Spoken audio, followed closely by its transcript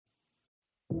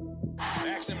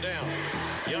Backs him down.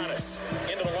 Giannis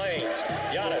into the lane.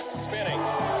 Giannis spinning.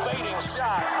 Fading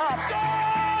shot. Up.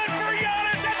 Good for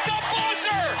Giannis at the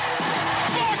buzzer.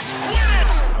 Bucks win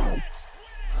it.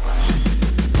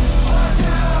 Our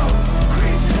town,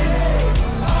 Green City,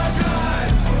 our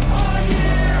time, our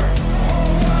year,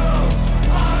 whole world's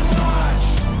on watch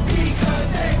because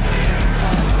they fear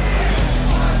the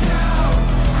Our town,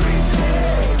 Green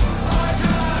City, our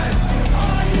time,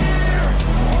 our year,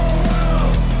 whole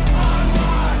world's on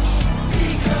watch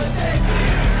because they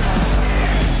fear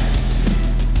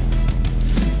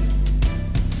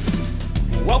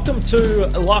the Welcome to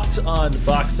Locked on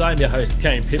Bucks. I'm your host,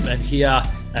 Kane Pittman here,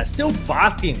 still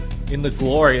basking in the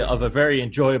glory of a very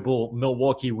enjoyable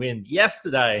Milwaukee win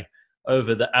yesterday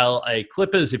over the LA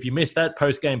Clippers. If you missed that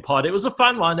post-game pod, it was a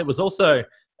fun one. It was also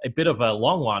a bit of a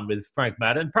long one with Frank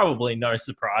Madden. Probably no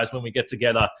surprise when we get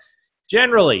together.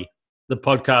 Generally, the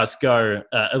podcasts go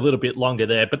a little bit longer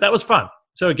there, but that was fun.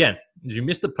 So again, if you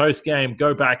missed the post-game,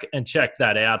 go back and check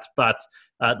that out. But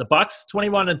the Bucks,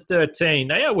 21-13,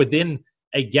 they are within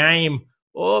a game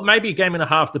or maybe a game and a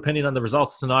half, depending on the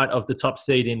results tonight, of the top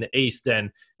seed in the East. And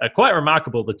quite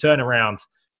remarkable, the turnaround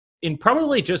in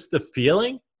probably just the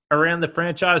feeling around the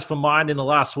franchise for mine in the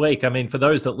last week. I mean, for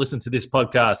those that listen to this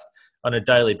podcast on a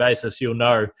daily basis, you'll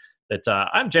know that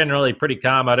I'm generally pretty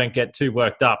calm. I don't get too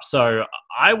worked up. So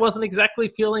I wasn't exactly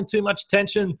feeling too much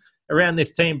tension around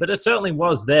this team, but it certainly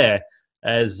was there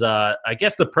as I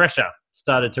guess the pressure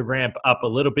started to ramp up a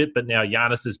little bit. But now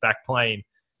Giannis is back playing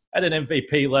at an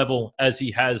MVP level as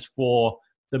he has for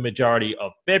the majority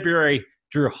of February.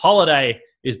 Jrue Holiday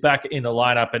is back in the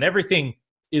lineup and everything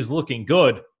is looking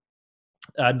good.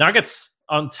 Nuggets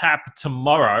on tap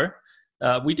tomorrow.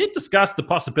 We did discuss the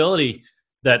possibility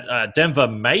that Denver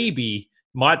might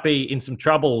be in some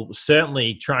trouble,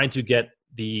 certainly trying to get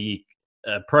the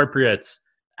appropriate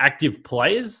active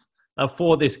players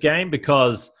for this game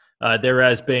because there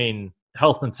has been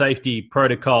health and safety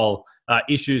protocol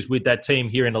issues with that team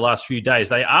here in the last few days.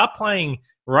 They are playing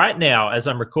right now, as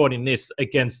I'm recording this,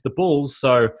 against the Bulls.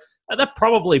 So that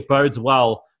probably bodes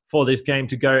well for this game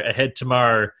to go ahead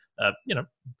tomorrow.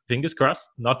 Fingers crossed,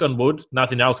 knock on wood,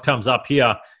 nothing else comes up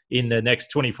here in the next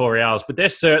 24 hours. But they're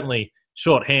certainly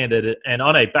shorthanded. And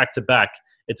on a back-to-back,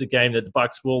 it's a game that the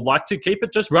Bucks will like to keep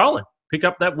it just rolling. Pick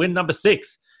up that win number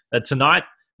 6 tonight.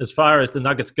 As far as the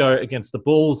Nuggets go against the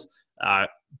Bulls,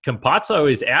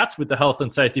 Campazzo is out with the health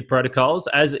and safety protocols,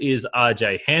 as is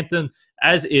RJ Hampton,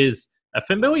 as is a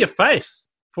familiar face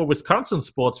for Wisconsin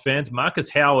sports fans, Marcus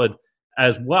Howard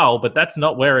as well. But that's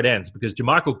not where it ends because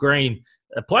JaMychal Green,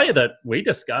 a player that we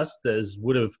discussed as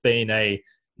would have been a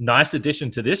nice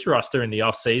addition to this roster in the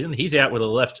offseason, he's out with a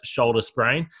left shoulder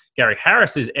sprain. Gary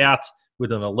Harris is out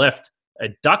with a left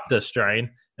adductor strain,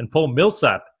 and Paul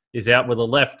Millsap is out with a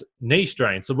left knee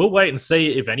strain. So we'll wait and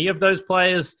see if any of those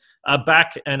players are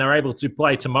back and are able to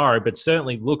play tomorrow, but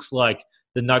certainly looks like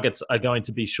the Nuggets are going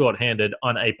to be shorthanded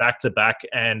on a back-to-back.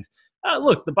 And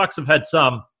look, the Bucks have had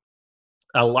some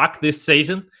luck this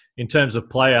season in terms of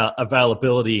player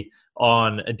availability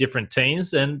on different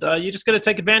teams, and you just got to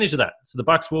take advantage of that. So the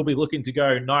Bucks will be looking to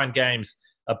go 9 games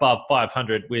above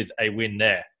 500 with a win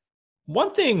there.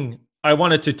 One thing I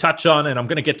wanted to touch on, and I'm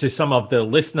going to get to some of the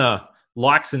listener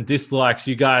likes and dislikes.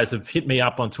 You guys have hit me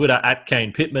up on Twitter at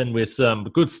Kane Pittman with some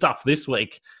good stuff this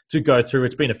week to go through.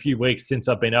 It's been a few weeks since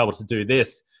I've been able to do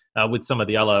this with some of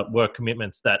the other work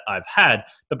commitments that I've had.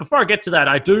 But before I get to that,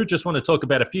 I do just want to talk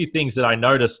about a few things that I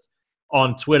noticed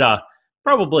on Twitter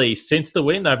probably since the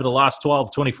win over the last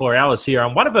 12, 24 hours here.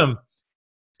 And one of them,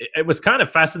 it was kind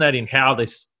of fascinating how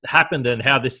this happened and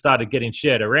how this started getting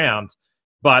shared around.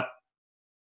 But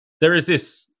there is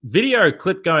this video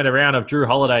clip going around of Jrue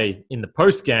Holiday in the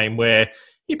post-game where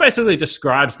he basically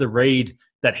describes the read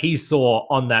that he saw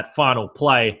on that final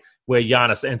play where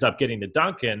Giannis ends up getting the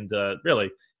dunk and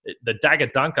really the dagger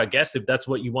dunk, I guess, if that's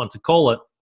what you want to call it.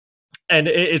 And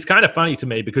it's kind of funny to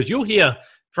me because you'll hear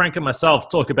Frank and myself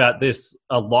talk about this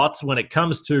a lot when it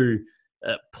comes to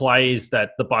plays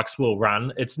that the Bucks will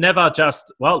run. It's never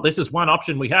just, well, this is one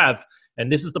option we have,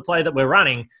 and this is the play that we're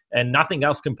running, and nothing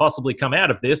else can possibly come out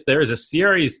of this. There is a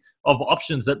series of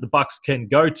options that the Bucks can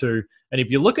go to, and if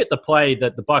you look at the play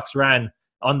that the Bucks ran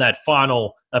on that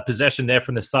final possession there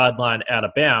from the sideline out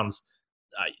of bounds,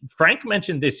 Frank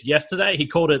mentioned this yesterday. He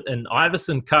called it an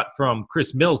Iverson cut from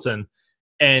Chris Middleton,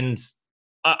 and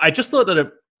I just thought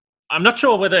that I'm not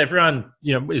sure whether everyone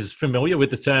is familiar with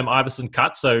the term Iverson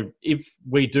cut. So if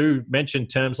we do mention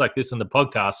terms like this in the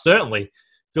podcast, certainly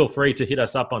feel free to hit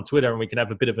us up on Twitter and we can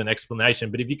have a bit of an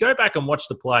explanation. But if you go back and watch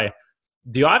the play,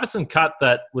 The Iverson cut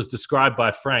that was described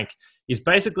by Frank is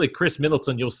basically Chris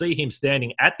Middleton. You'll see him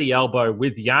standing at the elbow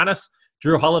with Giannis.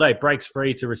 Drew Holiday breaks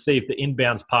free to receive the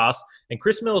inbounds pass, and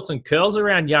Chris Middleton curls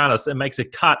around Giannis and makes a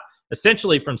cut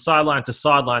essentially from sideline to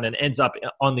sideline and ends up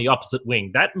on the opposite wing.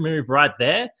 That move right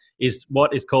there is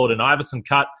what is called an Iverson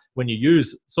cut, when you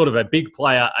use sort of a big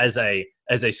player as a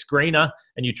screener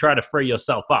and you try to free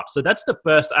yourself up. So that's the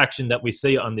first action that we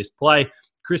see on this play.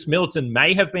 Chris Middleton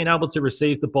may have been able to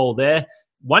receive the ball there.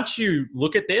 Once you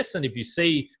look at this, and if you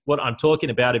see what I'm talking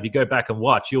about, if you go back and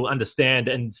watch, you'll understand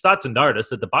and start to notice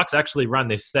that the Bucks actually run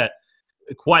this set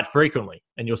quite frequently.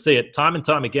 And you'll see it time and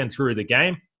time again through the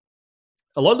game.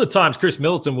 A lot of the times, Chris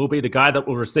Middleton will be the guy that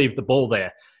will receive the ball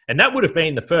there. And that would have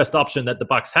been the first option that the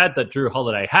Bucks had, that Drew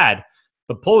Holiday had.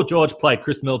 But Paul George played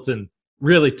Chris Middleton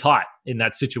really tight in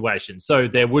that situation. So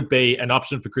there would be an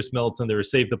option for Chris Middleton to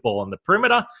receive the ball on the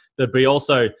perimeter. There'd be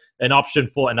also an option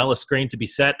for another screen to be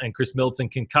set, and Chris Middleton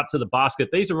can cut to the basket.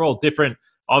 These are all different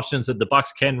options that the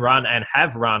Bucks can run and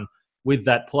have run with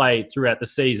that play throughout the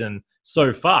season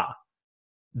so far.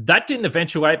 That didn't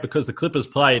eventuate because the Clippers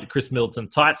played Chris Middleton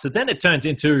tight. So then it turns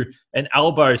into an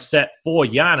elbow set for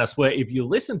Giannis, where if you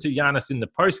listen to Giannis in the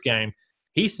postgame,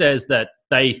 he says that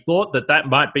they thought that that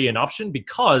might be an option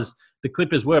because the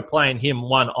Clippers were playing him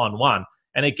one-on-one.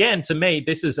 And again, to me,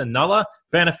 this is another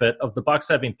benefit of the Bucks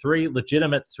having three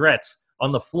legitimate threats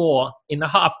on the floor in the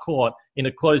half court in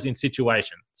a closing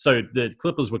situation. So the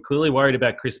Clippers were clearly worried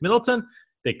about Chris Middleton.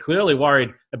 They're clearly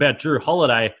worried about Drew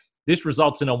Holiday. This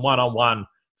results in a one-on-one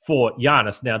for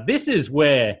Giannis. Now, this is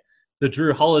where the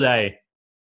Drew Holiday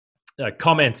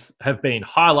comments have been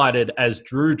highlighted as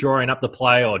Drew drawing up the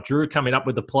play or Drew coming up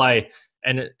with the play.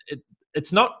 And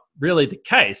it's not really the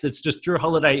case. It's just Drew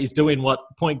Holiday is doing what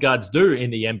point guards do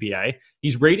in the NBA.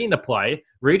 He's reading the play,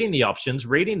 reading the options,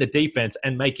 reading the defense,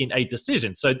 and making a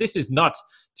decision. So this is not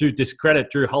to discredit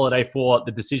Drew Holiday for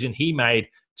the decision he made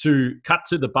to cut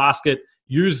to the basket,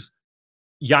 use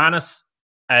Giannis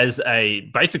as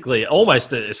basically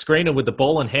almost a screener with the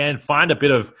ball in hand, find a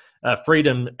bit of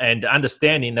freedom and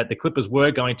understanding that the Clippers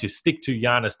were going to stick to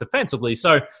Giannis defensively.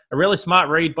 So a really smart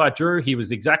read by Drew. He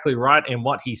was exactly right in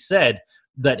what he said,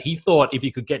 that he thought if he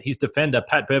could get his defender,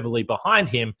 Pat Beverly, behind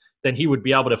him, then he would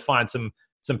be able to find some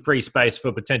free space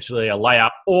for potentially a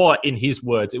layup, or in his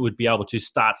words, it would be able to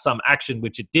start some action,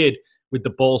 which it did with the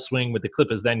ball swing, with the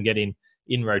Clippers then getting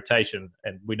in rotation.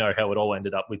 And we know how it all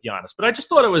ended up with Giannis. But I just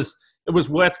thought it was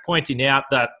worth pointing out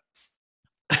that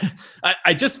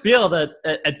I just feel that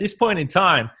at this point in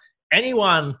time,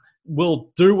 anyone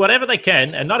will do whatever they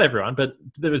can, and not everyone, but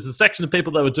there is a section of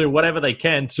people that would do whatever they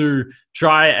can to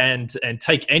try and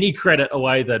take any credit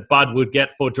away that Bud would get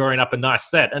for drawing up a nice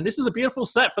set. And this is a beautiful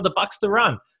set for the Bucks to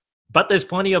run. But there's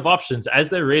plenty of options, as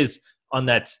there is on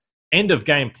that end of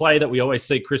game play that we always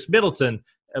see Chris Middleton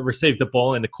receive the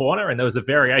ball in the corner. And there was a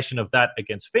variation of that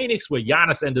against Phoenix, where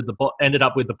Giannis ended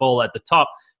up with the ball at the top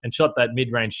and shot that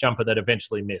mid-range jumper that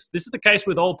eventually missed. This is the case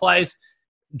with all plays.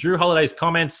 Drew Holiday's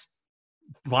comments,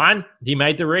 fine, he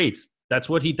made the reads. That's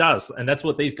what he does, and that's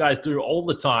what these guys do all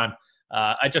the time.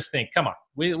 I just think, come on,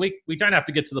 we don't have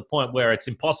to get to the point where it's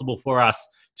impossible for us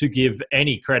to give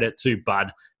any credit to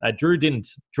Bud. Drew didn't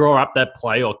draw up that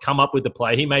play or come up with the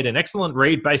play. He made an excellent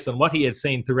read based on what he had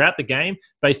seen throughout the game,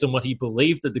 based on what he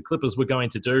believed that the Clippers were going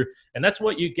to do, and that's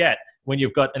what you get when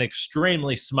you've got an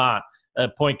extremely smart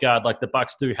point guard like the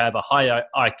Bucks do have, a high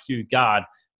IQ guard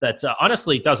that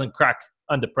honestly doesn't crack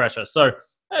under pressure. So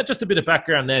just a bit of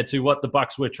background there to what the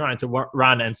Bucks were trying to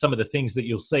run and some of the things that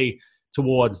you'll see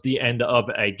towards the end of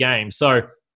a game. So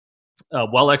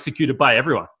well executed by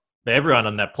everyone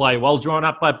on that play. Well drawn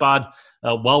up by Bud,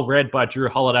 well read by Drew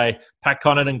Holiday. Pat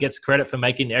Connaughton gets credit for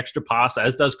making the extra pass,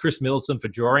 as does Chris Middleton for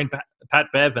drawing Pat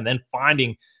Bev and then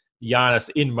finding Giannis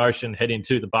in motion heading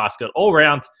to the basket. All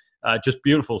around, just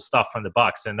beautiful stuff from the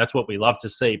Bucks, and that's what we love to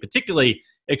see, particularly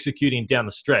executing down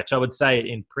the stretch. I would say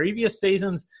in previous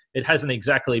seasons, it hasn't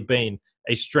exactly been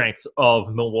a strength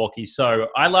of Milwaukee. So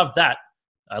I love that.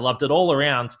 I loved it all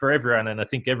around for everyone, and I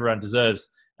think everyone deserves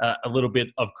a little bit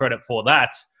of credit for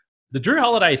that. The Drew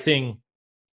Holiday thing,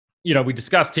 we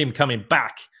discussed him coming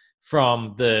back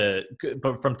from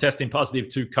testing positive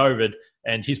to COVID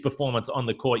and his performance on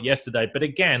the court yesterday. But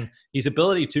again, his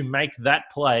ability to make that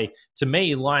play, to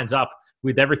me, lines up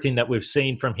with everything that we've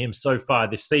seen from him so far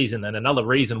this season. And another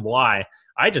reason why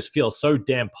I just feel so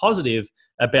damn positive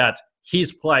about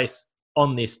his place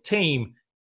on this team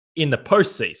in the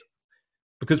postseason.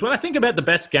 Because when I think about the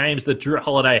best games that Drew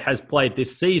Holiday has played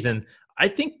this season, I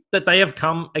think that they have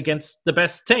come against the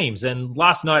best teams. And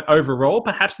last night overall,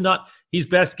 perhaps not his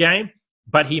best game,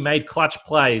 but he made clutch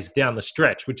plays down the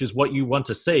stretch, which is what you want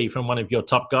to see from one of your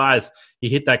top guys. He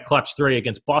hit that clutch 3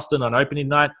 against Boston on opening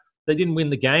night. They didn't win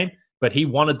the game, but he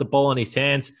wanted the ball in his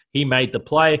hands. He made the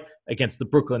play against the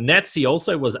Brooklyn Nets. He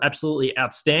also was absolutely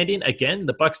outstanding. Again,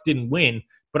 the Bucks didn't win,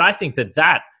 but I think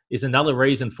that is another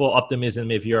reason for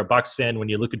optimism if you're a Bucks fan when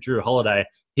you look at Jrue Holiday.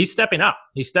 He's stepping up.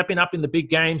 He's stepping up in the big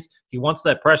games. He wants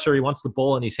that pressure. He wants the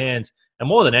ball in his hands. And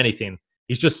more than anything,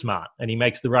 he's just smart, and he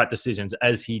makes the right decisions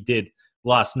as he did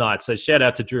last night. So shout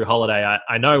out to Jrue Holiday.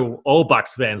 I know all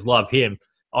Bucks fans love him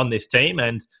on this team,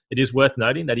 and it is worth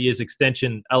noting that he is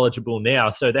extension eligible now.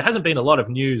 So there hasn't been a lot of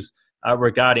news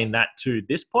regarding that to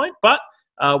this point, but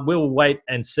we'll wait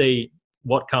and see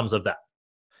what comes of that.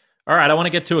 All right, I want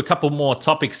to get to a couple more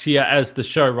topics here as the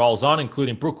show rolls on,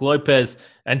 including Brook Lopez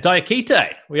and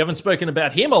Diakite. We haven't spoken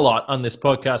about him a lot on this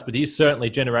podcast, but he's certainly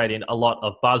generating a lot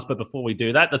of buzz. But before we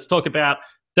do that, let's talk about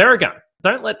Theragun.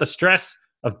 Don't let the stress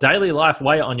of daily life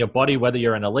weigh on your body, whether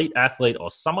you're an elite athlete or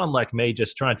someone like me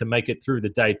just trying to make it through the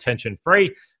day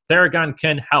tension-free. Theragun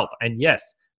can help. And yes,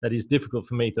 that is difficult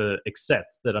for me to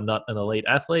accept that I'm not an elite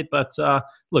athlete, but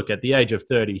look, at the age of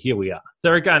 30, here we are.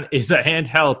 Theragun is a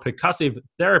handheld percussive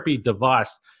therapy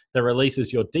device that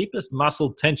releases your deepest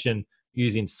muscle tension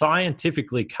using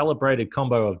scientifically calibrated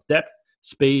combo of depth,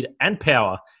 speed, and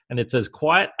power, and it's as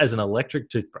quiet as an electric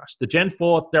toothbrush. The Gen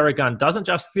 4 Theragun doesn't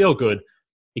just feel good,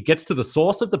 it gets to the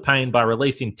source of the pain by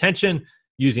releasing tension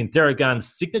using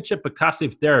Theragun's signature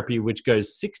percussive therapy, which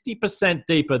goes 60%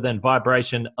 deeper than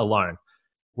vibration alone.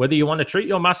 Whether you want to treat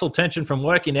your muscle tension from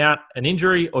working out, an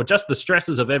injury, or just the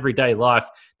stresses of everyday life,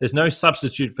 there's no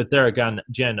substitute for Theragun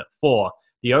Gen 4.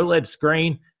 The OLED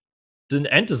screen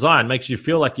and design makes you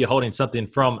feel like you're holding something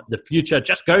from the future.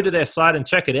 Just go to their site and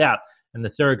check it out. And the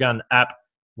Theragun app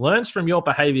learns from your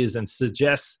behaviors and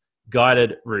suggests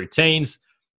guided routines.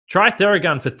 Try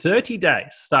Theragun for 30 days,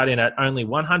 starting at only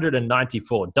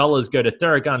 $194. Go to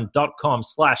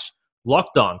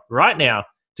theragun.com/lockedon right now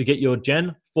to get your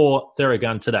Gen 4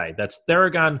 Theragun today. That's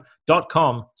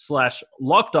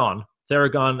theragun.com/lockedon,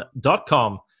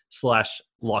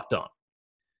 theragun.com/lockedon.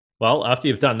 Well, after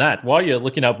you've done that, while you're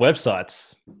looking up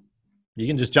websites, you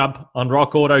can just jump on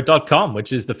rockauto.com,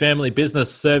 which is the family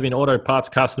business serving auto parts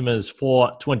customers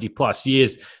for 20 plus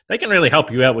years. They can really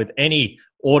help you out with any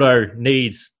auto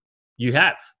needs you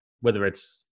have, whether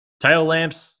it's tail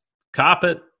lamps,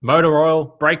 carpet, motor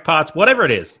oil, brake parts, whatever it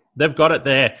is. They've got it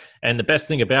there. And the best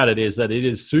thing about it is that it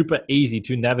is super easy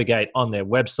to navigate on their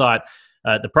website.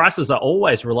 The prices are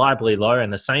always reliably low,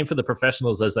 and the same for the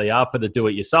professionals as they are for the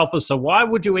do-it-yourselfers. So why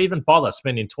would you even bother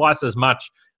spending twice as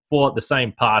much for the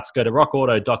same parts? Go to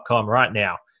rockauto.com right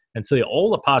now and see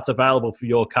all the parts available for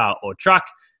your car or truck.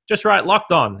 Just write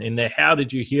Locked On in their How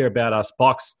Did You Hear About Us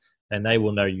box, and they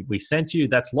will know we sent you.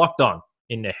 That's Locked On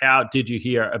in the How Did You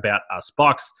Hear About Us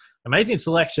box. Amazing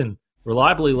selection,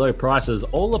 reliably low prices,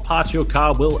 all the parts your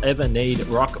car will ever need.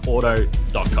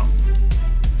 rockauto.com.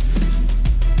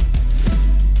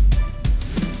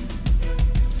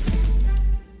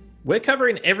 We're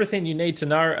covering everything you need to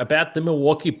know about the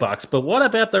Milwaukee Bucks, but what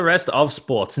about the rest of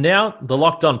sports? Now, the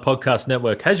Locked On Podcast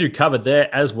Network has you covered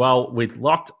there as well with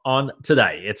Locked On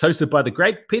Today. It's hosted by the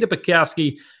great Peter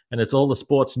Bukowski, and it's all the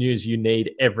sports news you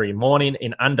need every morning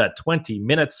in under 20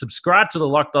 minutes. Subscribe to the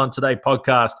Locked On Today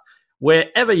podcast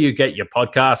wherever you get your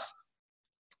podcasts.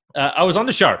 I was on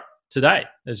the show today.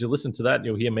 As you listen to that,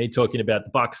 you'll hear me talking about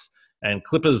the Bucks and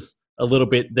Clippers a little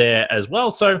bit there as well.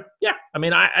 So, yeah, I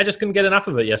mean, I just couldn't get enough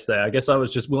of it yesterday. I guess I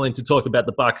was just willing to talk about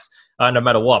the Bucks no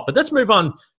matter what. But let's move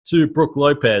on to Brook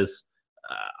Lopez.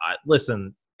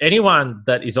 Listen, anyone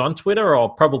that is on Twitter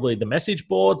or probably the message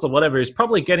boards or whatever is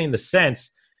probably getting the sense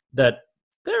that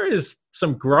there is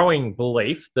some growing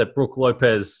belief that Brook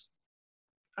Lopez,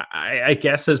 I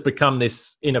guess, has become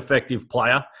this ineffective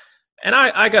player. And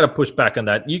I got to push back on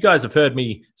that. You guys have heard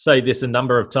me say this a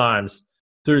number of times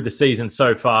through the season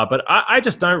so far, but I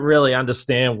just don't really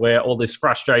understand where all this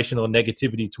frustration or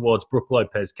negativity towards Brook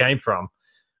Lopez came from.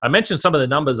 I mentioned some of the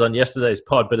numbers on yesterday's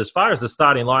pod, but as far as the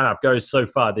starting lineup goes so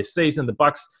far this season, the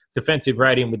Bucks' defensive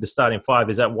rating with the starting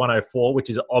five is at 104, which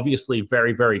is obviously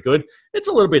very, very good. It's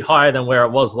a little bit higher than where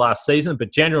it was last season,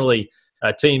 but generally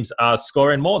teams are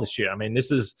scoring more this year. I mean,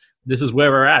 this is where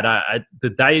we're at.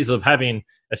 The days of having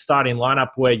a starting lineup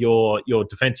where your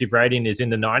defensive rating is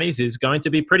in the 90s is going to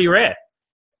be pretty rare.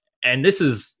 And this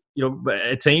is,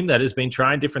 a team that has been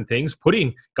trying different things,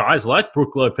 putting guys like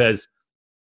Brook Lopez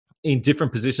in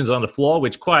different positions on the floor,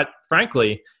 which quite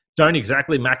frankly don't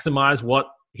exactly maximize what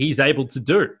he's able to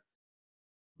do.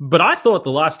 But I thought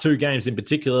the last two games in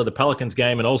particular, the Pelicans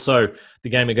game and also the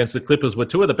game against the Clippers, were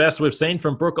two of the best we've seen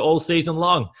from Brook all season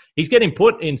long. He's getting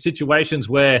put in situations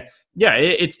where,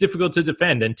 it's difficult to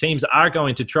defend and teams are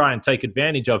going to try and take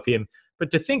advantage of him. But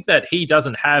to think that he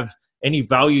doesn't have any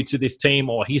value to this team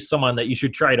or he's someone that you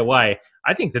should trade away,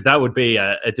 I think that would be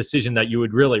a decision that you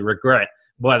would really regret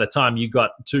by the time you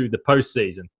got to the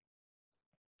postseason.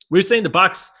 We've seen the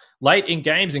Bucks late in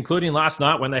games, including last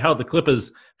night when they held the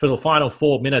Clippers for the final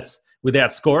 4 minutes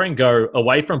without scoring, go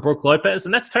away from Brook Lopez,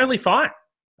 and that's totally fine.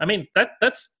 I mean, that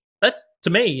to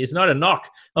me is not a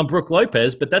knock on Brook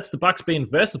Lopez, but that's the Bucks being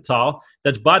versatile.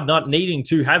 That's Bud not needing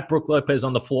to have Brook Lopez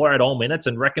on the floor at all minutes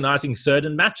and recognizing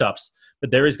certain matchups.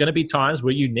 But there is going to be times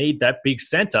where you need that big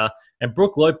center, and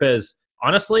Brook Lopez,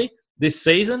 honestly, this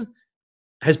season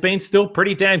has been still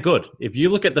pretty damn good. If you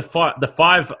look at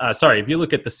if you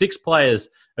look at the 6 players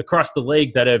across the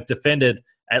league that have defended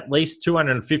at least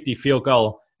 250 field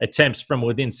goal attempts from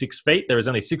within 6 feet, there is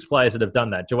only 6 players that have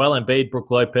done that. Joel Embiid, Brook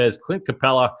Lopez, Clint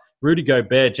Capella, Rudy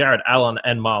Gobert, Jarrett Allen,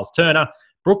 and Miles Turner.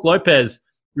 Brook Lopez,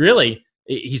 really,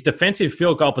 his defensive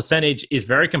field goal percentage is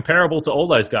very comparable to all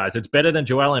those guys. It's better than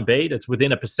Joel Embiid. It's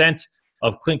within 1%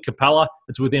 of Clint Capella.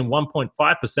 It's within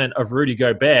 1.5% of Rudy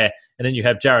Gobert. And then you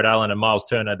have Jarrett Allen and Miles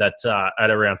Turner that's at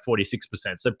around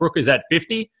 46%. So Brook is at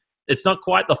 50. It's not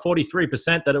quite the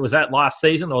 43% that it was at last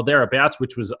season or thereabouts,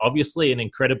 which was obviously an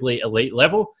incredibly elite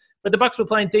level. But the Bucks were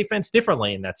playing defense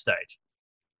differently in that stage.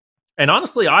 And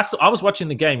honestly, I was watching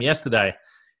the game yesterday,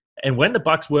 and when the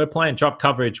Bucks were playing drop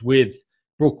coverage with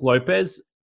Brook Lopez,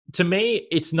 to me,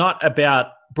 it's not about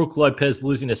Brook Lopez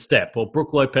losing a step or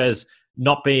Brook Lopez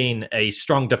not being a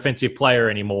strong defensive player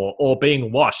anymore or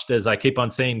being washed, as I keep on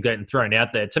seeing getting thrown out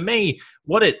there. To me,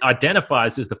 what it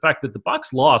identifies is the fact that the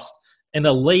Bucks lost an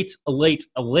elite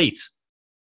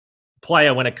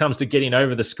player when it comes to getting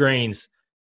over the screens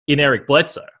in Eric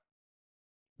Bledsoe.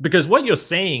 Because what you're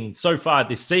seeing so far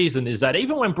this season is that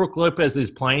even when Brook Lopez is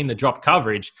playing the drop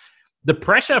coverage, the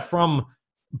pressure from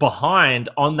behind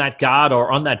on that guard or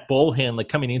on that ball handler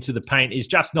coming into the paint is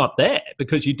just not there,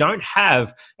 because you don't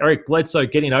have Eric Bledsoe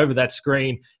getting over that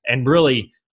screen and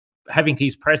really having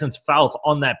his presence felt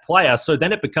on that player. So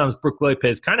then it becomes Brook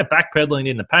Lopez kind of backpedaling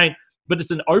in the paint, but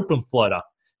it's an open floater.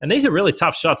 And these are really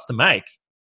tough shots to make.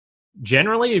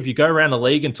 Generally, if you go around the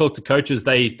league and talk to coaches,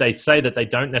 they say that they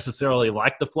don't necessarily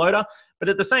like the floater. But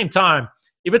at the same time,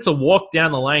 if it's a walk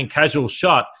down the lane casual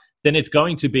shot, then it's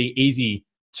going to be easy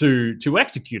to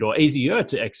execute or easier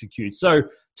to execute. So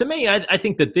to me, I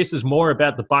think that this is more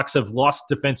about the Bucks have lost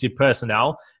defensive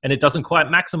personnel and it doesn't quite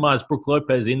maximize Brook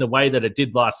Lopez in the way that it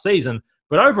did last season.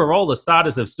 But overall, the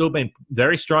starters have still been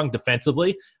very strong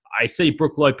defensively. I see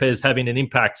Brook Lopez having an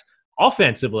impact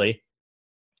offensively.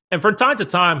 And from time to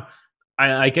time,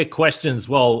 I get questions,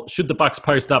 well, should the Bucks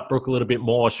post up Brook a little bit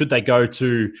more? Should they go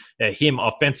to him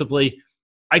offensively?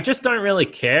 I just don't really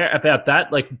care about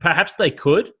that. Like, perhaps they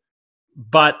could,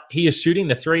 but he is shooting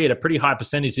the three at a pretty high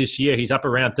percentage this year. He's up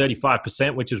around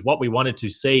 35%, which is what we wanted to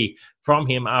see from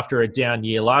him after a down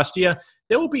year last year.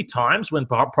 There will be times when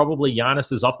probably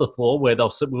Giannis is off the floor where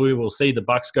we will see the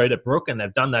Bucks go to Brook, and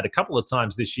they've done that a couple of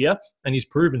times this year, and he's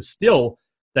proven still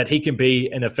that he can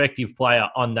be an effective player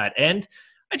on that end.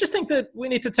 I just think that we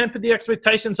need to temper the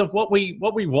expectations of what we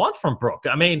want from Brook.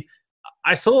 I mean,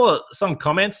 I saw some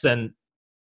comments and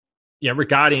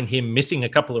regarding him missing a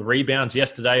couple of rebounds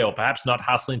yesterday, or perhaps not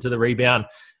hustling to the rebound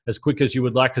as quick as you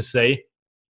would like to see.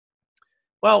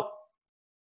 Well,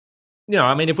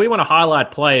 I mean, if we want to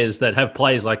highlight players that have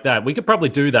plays like that, we could probably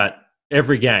do that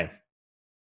every game.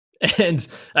 And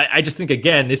I just think,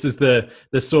 again, this is the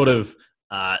sort of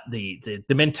the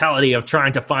mentality of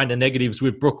trying to find the negatives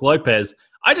with Brook Lopez.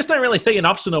 I just don't really see an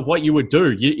option of what you would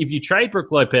do. If you trade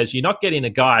Brook Lopez, you're not getting a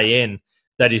guy in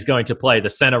that is going to play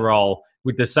the center role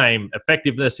with the same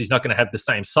effectiveness. He's not going to have the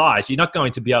same size. You're not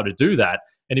going to be able to do that.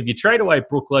 And if you trade away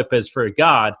Brook Lopez for a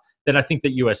guard, then I think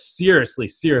that you are seriously,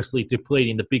 seriously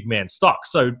depleting the big man stock.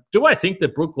 So do I think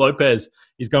that Brook Lopez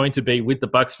is going to be with the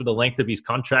Bucks for the length of his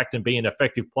contract and be an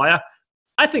effective player?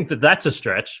 I think that that's a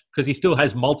stretch because he still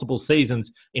has multiple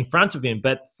seasons in front of him.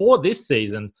 But for this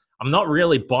season, I'm not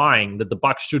really buying that the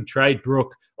Bucks should trade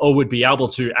Brook or would be able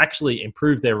to actually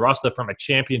improve their roster from a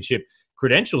championship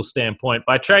credential standpoint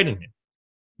by trading him.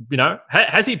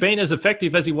 Has he been as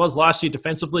effective as he was last year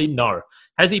defensively? No.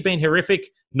 Has he been horrific?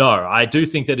 No. I do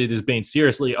think that it has been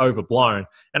seriously overblown.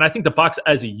 And I think the Bucks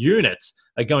as a unit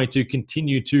are going to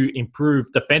continue to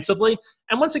improve defensively.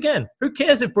 And once again, who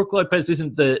cares if Brook Lopez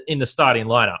isn't in the starting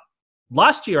lineup?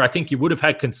 Last year, I think you would have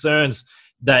had concerns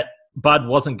that Bud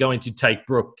wasn't going to take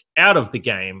Brook out of the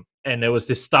game. And there was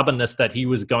this stubbornness that he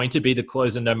was going to be the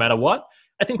closer no matter what.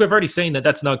 I think we've already seen that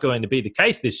that's not going to be the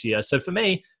case this year. So for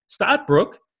me, start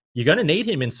Brook. You're going to need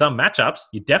him in some matchups.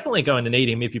 You're definitely going to need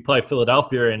him if you play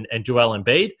Philadelphia and Joel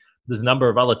Embiid. There's a number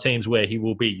of other teams where he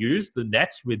will be used, the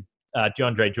Nets with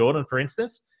DeAndre Jordan, for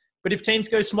instance. But if teams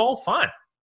go small, fine.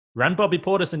 Run Bobby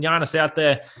Portis and Giannis out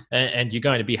there, and you're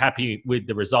going to be happy with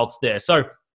the results there. So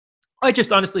I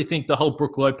just honestly think the whole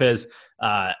Brook Lopez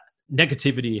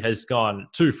negativity has gone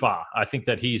too far. I think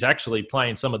that he's actually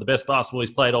playing some of the best basketball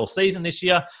he's played all season this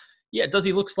year. Yeah, does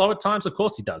he look slow at times? Of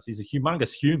course he does. He's a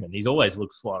humongous human. He's always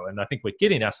looked slow, and I think we're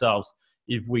kidding ourselves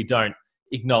if we don't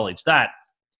acknowledge that.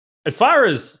 As far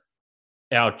as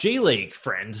our G League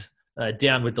friend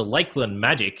down with the Lakeland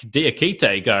Magic,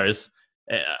 Diakite, goes,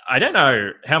 I don't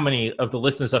know how many of the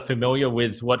listeners are familiar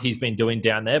with what he's been doing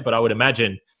down there, but I would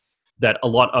imagine that a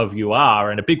lot of you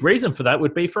are. And a big reason for that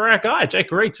would be for our guy, Jake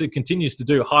Reitz, who continues to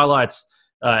do highlights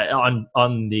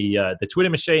on the Twitter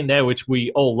machine there, which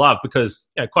we all love because,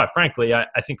 quite frankly, I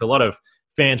think a lot of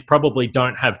fans probably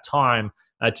don't have time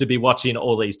to be watching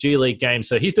all these G League games.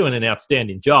 So he's doing an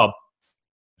outstanding job.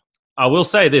 I will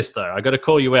say this, though. I got to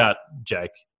call you out,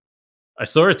 Jake. I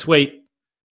saw a tweet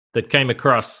that came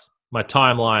across my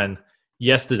timeline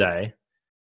yesterday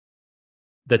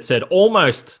that said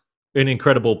almost an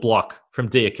incredible block from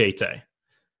Diakite.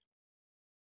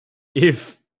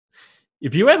 If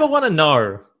you ever want to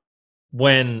know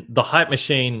when the hype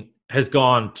machine has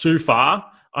gone too far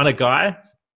on a guy,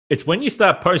 it's when you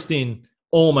start posting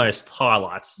almost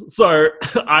highlights. So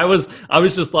I was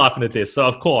just laughing at this. So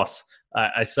of course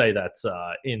I say that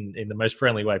in the most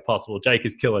friendly way possible. Jake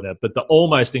is killing it, but the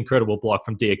almost incredible block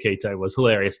from Diakite was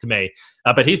hilarious to me.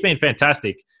 But he's been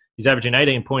fantastic. He's averaging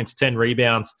 18 points, 10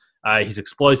 rebounds. He's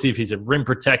explosive. He's a rim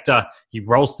protector. He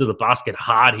rolls to the basket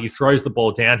hard. He throws the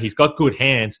ball down. He's got good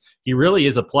hands. He really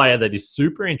is a player that is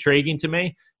super intriguing to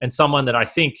me and someone that I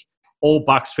think all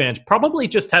Bucks fans probably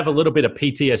just have a little bit of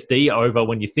PTSD over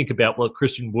when you think about what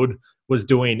Christian Wood was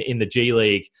doing in the G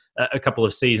League a couple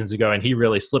of seasons ago, and he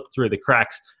really slipped through the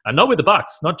cracks. Not with the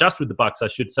Bucks, not just with the Bucks, I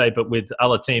should say, but with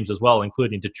other teams as well,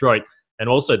 including Detroit and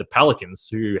also the Pelicans,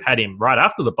 who had him right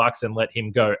after the Bucks and let him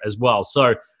go as well.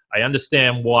 So I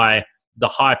understand why the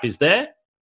hype is there.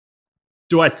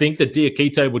 Do I think that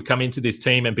Diakite would come into this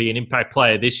team and be an impact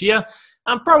player this year?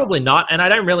 Probably not, and I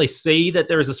don't really see that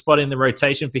there is a spot in the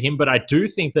rotation for him, but I do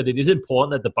think that it is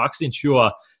important that the Bucks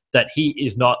ensure that he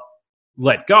is not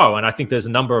let go, and I think there's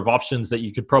a number of options that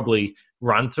you could probably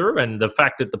run through, and the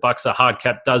fact that the Bucks are hard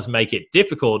capped does make it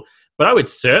difficult, but I would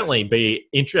certainly be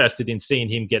interested in seeing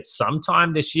him get some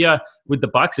time this year with the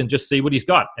Bucks and just see what he's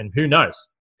got, and who knows?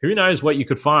 Who knows what you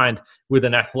could find with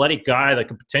an athletic guy that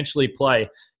could potentially play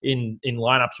in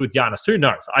lineups with Giannis? Who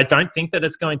knows? I don't think that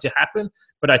it's going to happen,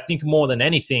 but I think more than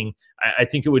anything, I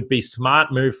think it would be a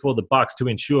smart move for the Bucks to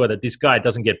ensure that this guy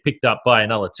doesn't get picked up by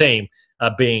another team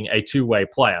being a two-way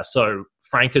player. So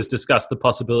Frank has discussed the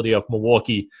possibility of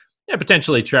Milwaukee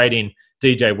potentially trading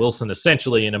DJ Wilson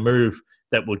essentially in a move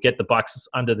that would get the Bucks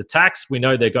under the tax. We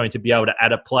know they're going to be able to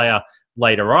add a player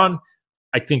later on.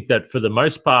 I think that for the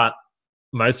most part,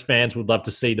 most fans would love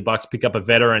to see the Bucks pick up a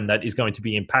veteran that is going to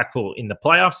be impactful in the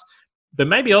playoffs. But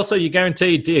maybe also you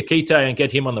guarantee Diakite and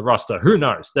get him on the roster. Who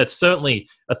knows? That's certainly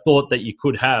a thought that you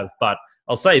could have. But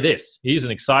I'll say this. He's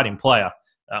an exciting player.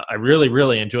 I really,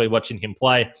 really enjoy watching him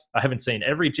play. I haven't seen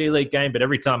every G League game, but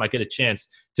every time I get a chance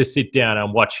to sit down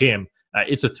and watch him,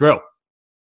 it's a thrill.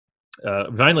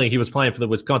 If only he was playing for the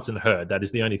Wisconsin Herd. That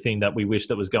is the only thing that we wish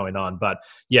that was going on. But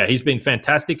yeah, he's been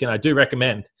fantastic, and I do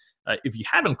recommend if you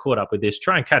haven't caught up with this,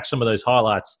 try and catch some of those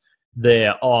highlights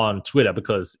there on Twitter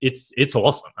because it's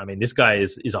awesome. I mean, this guy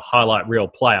is a highlight reel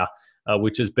player,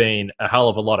 which has been a hell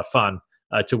of a lot of fun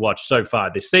to watch so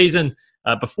far this season.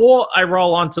 Before I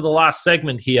roll on to the last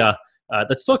segment here,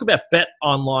 let's talk about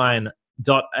betonline.ag.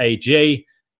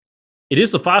 It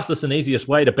is the fastest and easiest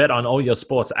way to bet on all your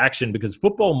sports action because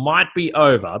football might be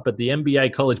over, but the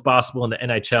NBA, college basketball, and the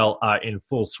NHL are in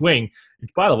full swing,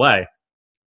 which, by the way,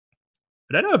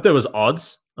 I don't know if there was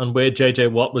odds on where J.J.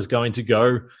 Watt was going to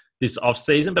go this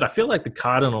offseason, but I feel like the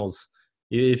Cardinals,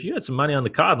 if you had some money on the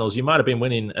Cardinals, you might have been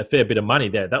winning a fair bit of money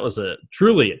there. That was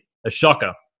truly a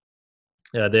shocker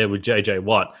there with J.J.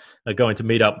 Watt going to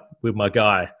meet up with my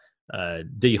guy,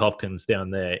 D. Hopkins, down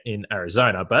there in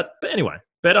Arizona. But anyway,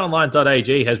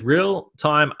 betonline.ag has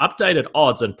real-time updated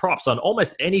odds and props on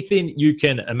almost anything you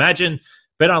can imagine.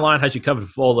 BetOnline has you covered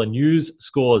for all the news,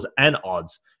 scores, and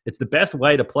odds. It's the best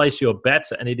way to place your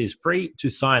bets, and it is free to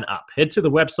sign up. Head to the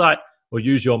website or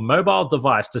use your mobile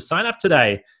device to sign up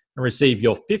today and receive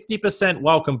your 50%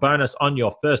 welcome bonus on your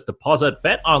first deposit.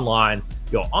 BetOnline,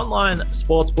 your online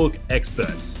sportsbook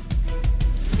experts.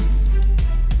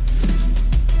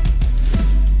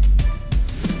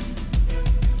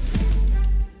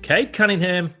 Cade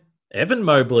Cunningham, Evan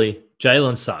Mobley,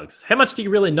 Jalen Suggs. How much do you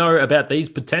really know about these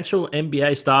potential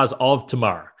NBA stars of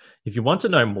tomorrow? If you want to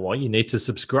know more, you need to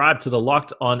subscribe to the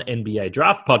Locked On NBA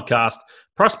Draft podcast,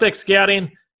 prospect scouting,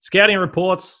 scouting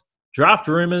reports, draft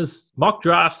rumors, mock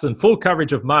drafts, and full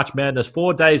coverage of March Madness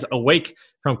 4 days a week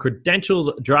from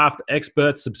credentialed draft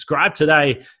experts. Subscribe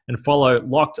today and follow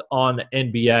Locked On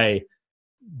NBA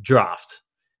Draft.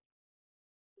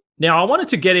 Now, I wanted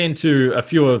to get into a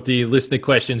few of the listener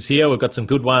questions here. We've got some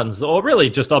good ones, or really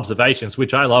just observations,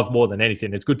 which I love more than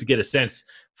anything. It's good to get a sense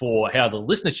for how the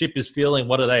listenership is feeling.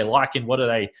 What are they liking? What are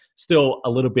they still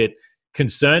a little bit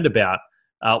concerned about?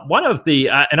 One of the,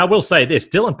 and I will say this,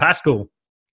 Dylan Pascal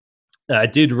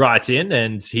did write in,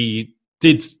 and he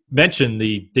did mention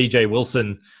the DJ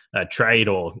Wilson trade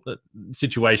or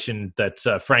situation that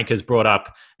Frank has brought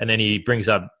up, and then he brings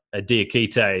up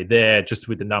Diakite there just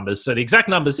with the numbers. So the exact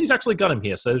numbers, he's actually got him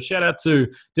here. So shout out to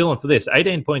Dylan for this.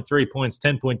 18.3 points,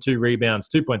 10.2 rebounds,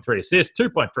 2.3 assists,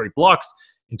 2.3 blocks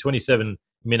in 27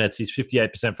 minutes. He's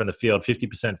 58% from the field,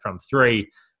 50% from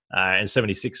three, and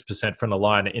 76% from the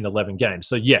line in 11 games.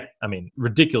 So yeah, I mean,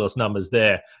 ridiculous numbers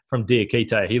there from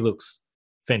Diakite. He looks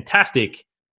fantastic.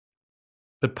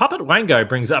 But Puppet Wango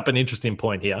brings up an interesting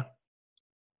point here.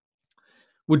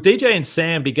 Would DJ and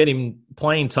Sam be getting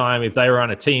playing time if they were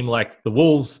on a team like the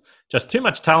Wolves? Just too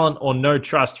much talent or no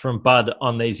trust from Bud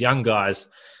on these young guys?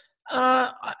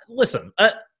 Listen,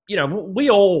 we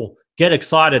all get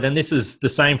excited, and this is the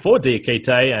same for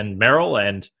Diakite and Merrill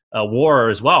and Wara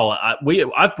as well.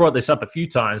 I've brought this up a few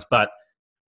times, but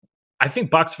I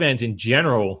think Bucks fans in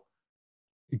general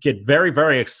get very,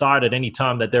 very excited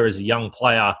anytime that there is a young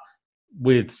player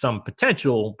with some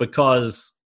potential,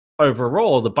 because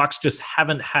overall the Bucks just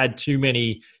haven't had too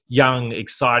many young,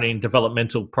 exciting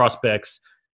developmental prospects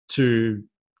to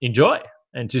enjoy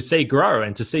and to see grow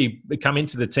and to see come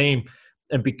into the team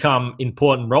and become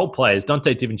important role players.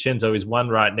 Dante DiVincenzo is one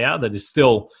right now that is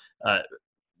still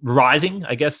rising,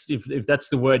 I guess, if that's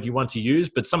the word you want to use.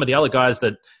 But some of the other guys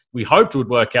that we hoped would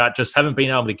work out just haven't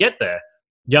been able to get there.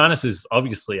 Giannis is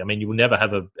obviously, I mean, you will never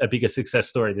have a bigger success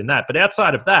story than that. But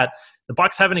outside of that, the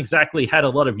Bucks haven't exactly had a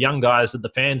lot of young guys that the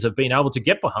fans have been able to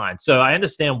get behind. So I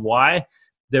understand why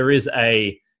there is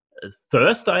a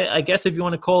thirst, I guess, if you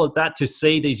want to call it that, to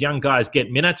see these young guys get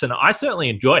minutes. And I certainly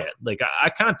enjoy it. Like, I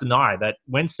can't deny that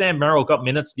when Sam Merrill got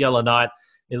minutes the other night,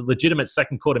 legitimate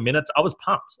second quarter minutes, I was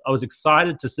pumped. I was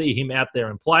excited to see him out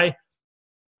there and play.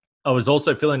 I was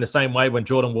also feeling the same way when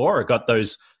Jordan Wara got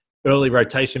those early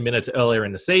rotation minutes earlier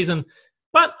in the season.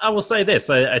 But I will say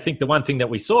this, I think the one thing that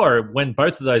we saw when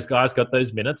both of those guys got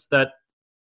those minutes, that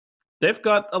they've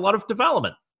got a lot of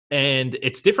development. And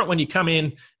it's different when you come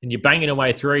in and you're banging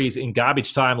away threes in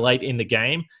garbage time late in the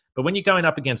game. But when you're going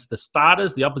up against the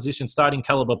starters, the opposition starting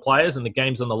caliber players, and the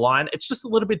game's on the line, it's just a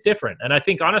little bit different. And I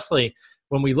think, honestly,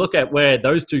 when we look at where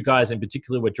those two guys in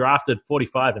particular were drafted,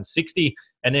 45 and 60,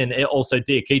 and then also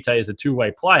Diakite is a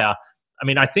two-way player, I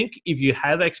mean, I think if you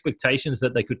have expectations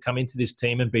that they could come into this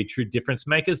team and be true difference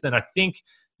makers, then I think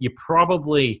your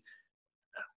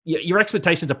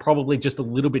expectations are probably just a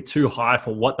little bit too high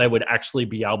for what they would actually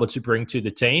be able to bring to the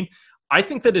team. I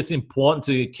think that it's important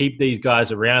to keep these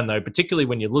guys around, though, particularly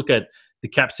when you look at the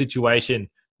cap situation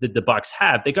that the Bucks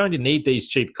have. They're going to need these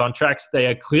cheap contracts. They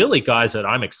are clearly guys that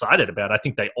I'm excited about. I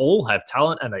think they all have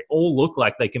talent, and they all look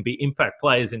like they can be impact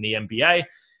players in the NBA.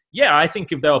 Yeah, I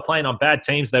think if they were playing on bad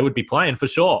teams, they would be playing for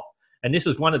sure. And this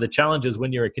is one of the challenges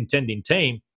when you're a contending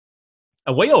team.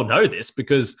 And we all know this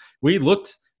because we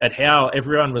looked at how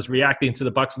everyone was reacting to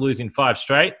the Bucks losing 5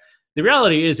 straight. The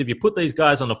reality is, if you put these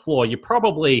guys on the floor, you're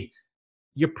probably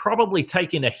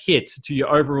taking a hit to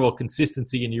your overall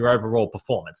consistency and your overall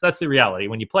performance. That's the reality.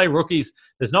 When you play rookies,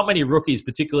 there's not many rookies,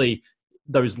 particularly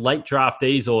those late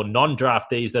draftees or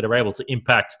non-draftees, that are able to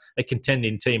impact a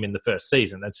contending team in the first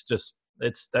season. That's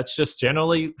just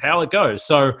generally how it goes.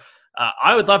 So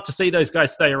I would love to see those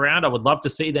guys stay around. I would love to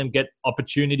see them get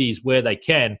opportunities where they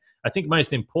can. I think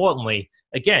most importantly,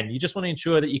 again, you just want to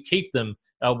ensure that you keep them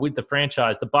with the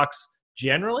franchise. The Bucks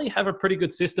generally have a pretty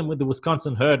good system with the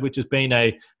Wisconsin Herd, which has been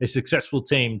a successful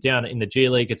team down in the G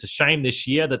League. It's a shame this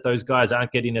year that those guys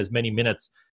aren't getting as many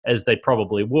minutes as they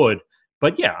probably would.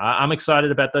 But yeah, I'm excited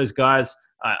about those guys.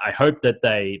 I hope that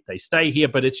they stay here,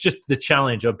 but it's just the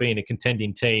challenge of being a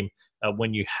contending team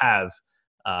when you have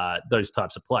those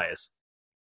types of players.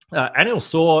 Anil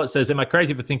Saw says, am I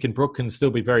crazy for thinking Brook can still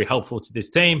be very helpful to this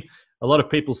team? A lot of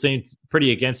people seem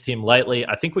pretty against him lately.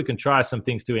 I think we can try some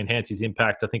things to enhance his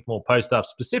impact. I think more post-ups,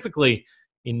 specifically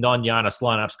in non-Giannis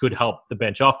lineups, could help the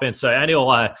bench offense. So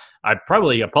Anil, I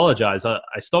probably apologize. I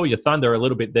stole your thunder a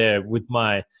little bit there with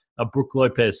my Brook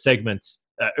Lopez segments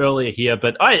earlier here,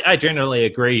 but I generally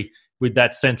agree with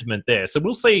that sentiment there. So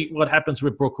we'll see what happens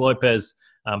with Brook Lopez,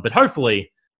 but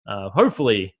hopefully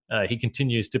he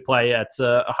continues to play at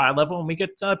a high level and we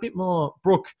get a bit more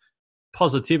Brook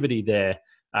positivity there.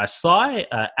 Sai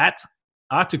at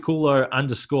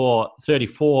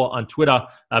Articulo_34 on Twitter,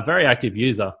 a very active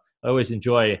user. I always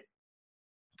enjoy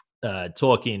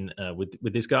talking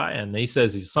with this guy, and he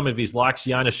says some of his likes: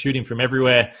 Giannis shooting from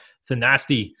everywhere, the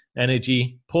nasty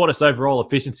energy, Portis overall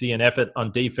efficiency and effort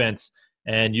on defense,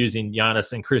 and using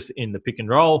Giannis and Chris in the pick and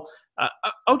roll.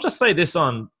 I'll just say this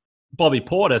on Bobby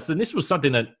Portis, and this was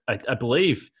something that I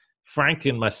believe Frank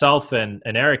and myself and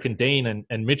Eric and Dean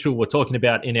and Mitchell were talking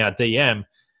about in our DM.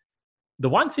 The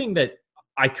one thing that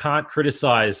I can't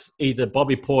criticize either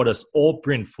Bobby Portis or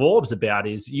Bryn Forbes about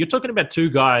is you're talking about two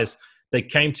guys that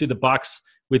came to the Bucks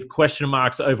with question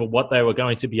marks over what they were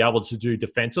going to be able to do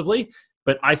defensively,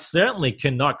 but I certainly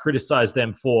cannot criticize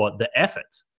them for the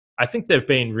effort. I think they've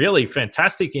been really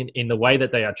fantastic in the way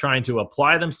that they are trying to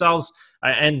apply themselves,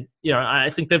 and I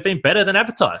think they've been better than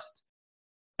advertised.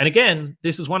 And again,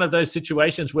 this is one of those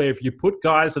situations where if you put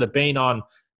guys that have been on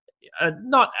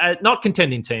not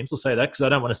contending teams, we'll say that because I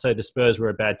don't want to say the Spurs were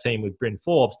a bad team with Bryn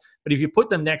Forbes, but if you put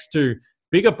them next to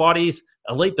bigger bodies,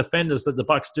 elite defenders that the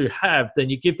Bucks do have, then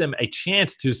you give them a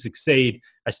chance to succeed.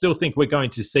 I still think we're going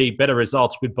to see better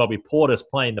results with Bobby Portis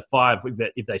playing the five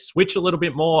if they switch a little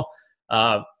bit more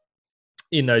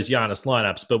in those Giannis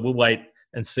lineups, but we'll wait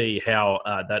and see how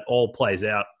that all plays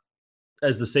out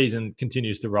as the season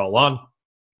continues to roll on.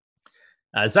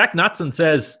 Zach Knutson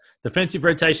says, defensive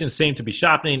rotations seem to be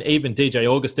sharpening. Even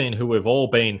DJ Augustine, who we've all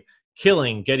been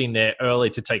killing, getting there early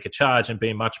to take a charge and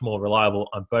being much more reliable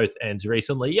on both ends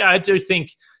recently. Yeah, I do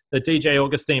think that DJ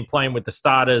Augustine playing with the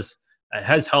starters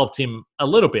has helped him a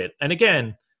little bit. And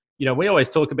again, we always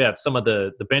talk about some of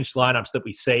the bench lineups that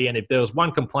we see. And if there was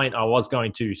one complaint I was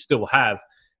going to still have,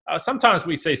 sometimes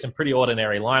we see some pretty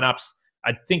ordinary lineups.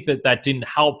 I think that didn't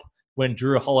help when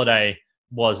Drew Holiday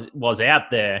was out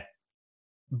there.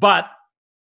 But,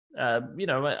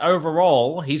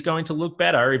 overall, he's going to look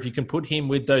better if you can put him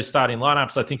with those starting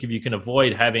lineups. I think if you can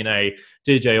avoid having a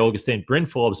DJ Augustine, Bryn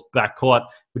Forbes backcourt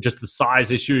with just the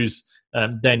size issues,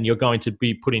 then you're going to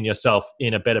be putting yourself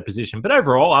in a better position. But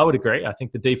overall, I would agree. I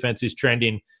think the defense is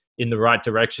trending in the right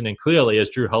direction. And clearly, as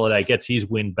Drew Holiday gets his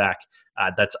win back,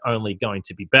 that's only going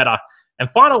to be better.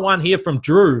 And final one here from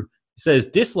Drew. Says,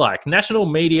 dislike national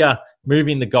media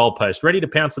moving the goalpost, ready to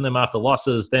pounce on them after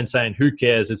losses, then saying, who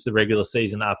cares? It's the regular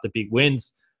season after big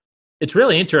wins. It's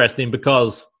really interesting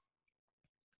because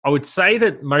I would say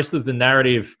that most of the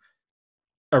narrative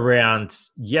around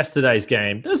yesterday's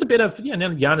game, there's a bit of,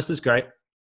 Giannis is great.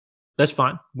 That's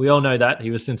fine. We all know that. He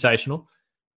was sensational.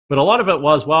 But a lot of it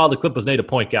was, the Clippers need a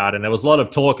point guard. And there was a lot of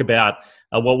talk about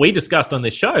what we discussed on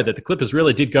this show, that the Clippers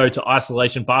really did go to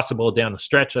isolation basketball down the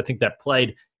stretch. I think that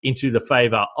played into the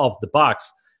favor of the Bucks.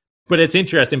 But it's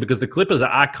interesting because the Clippers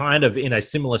are kind of in a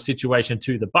similar situation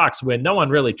to the Bucks where no one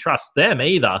really trusts them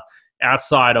either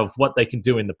outside of what they can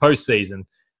do in the postseason.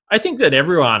 I think that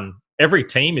every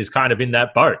team is kind of in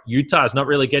that boat. Utah's not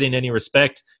really getting any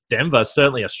respect. Denver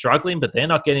certainly are struggling, but they're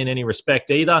not getting any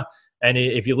respect either. And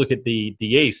if you look at the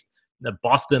East,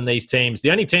 Boston, these teams, the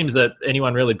only teams that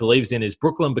anyone really believes in is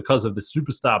Brooklyn because of the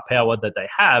superstar power that they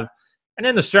have. And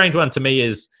then the strange one to me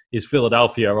is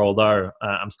Philadelphia, although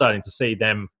I'm starting to see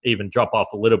them even drop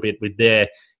off a little bit with their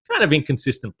kind of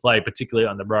inconsistent play, particularly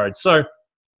on the road. So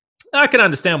I can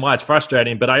understand why it's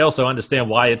frustrating, but I also understand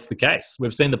why it's the case.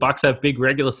 We've seen the Bucks have big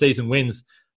regular season wins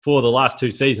for the last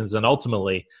two seasons, and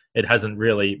ultimately it hasn't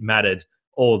really mattered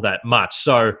all that much.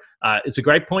 So it's a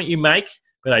great point you make,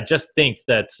 but I just think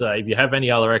that if you have any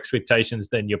other expectations,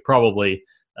 then you're probably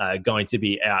going to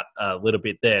be out a little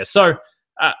bit there. So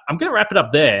I'm going to wrap it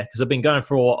up there because I've been going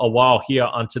for a while here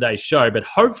on today's show, but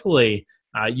hopefully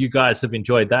you guys have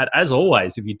enjoyed that. As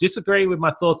always, if you disagree with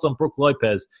my thoughts on Brook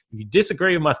Lopez, if you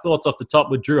disagree with my thoughts off the top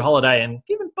with Drew Holiday, and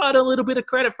giving Bud a little bit of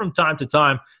credit from time to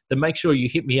time, then make sure you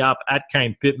hit me up at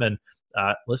Kane Pittman.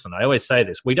 Listen, I always say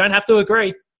this. We don't have to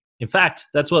agree. In fact,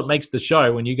 that's what makes the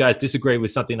show. When you guys disagree with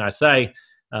something I say,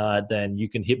 then you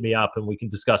can hit me up and we can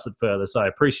discuss it further. So I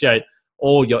appreciate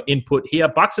all your input here.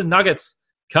 Bucks and Nuggets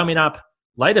coming up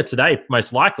later today,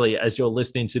 most likely, as you're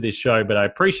listening to this show. But I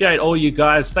appreciate all you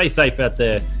guys. Stay safe out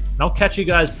there. And I'll catch you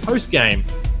guys post-game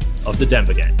of the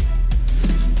Denver game.